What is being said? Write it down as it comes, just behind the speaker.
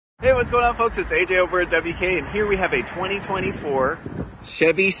Hey, what's going on, folks? It's AJ over at WK, and here we have a 2024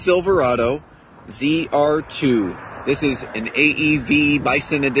 Chevy Silverado ZR2. This is an AEV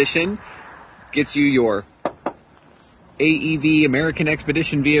Bison Edition. Gets you your AEV American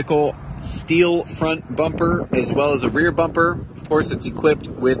Expedition vehicle, steel front bumper, as well as a rear bumper. Of course, it's equipped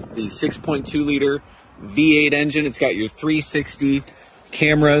with the 6.2 liter V8 engine. It's got your 360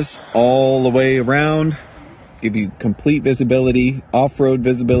 cameras all the way around. Give you complete visibility, off-road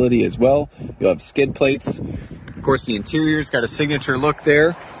visibility as well. You'll have skid plates. Of course, the interior's got a signature look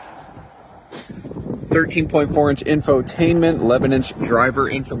there. 13.4-inch infotainment, 11-inch driver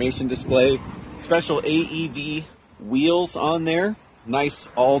information display. Special AEV wheels on there. Nice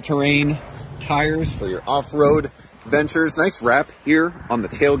all-terrain tires for your off-road ventures. Nice wrap here on the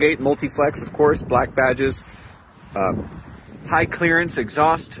tailgate. Multi-flex, of course, black badges. High clearance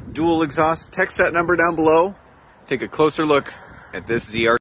exhaust, dual exhaust. Text that number down below. Take a closer look at this ZR2.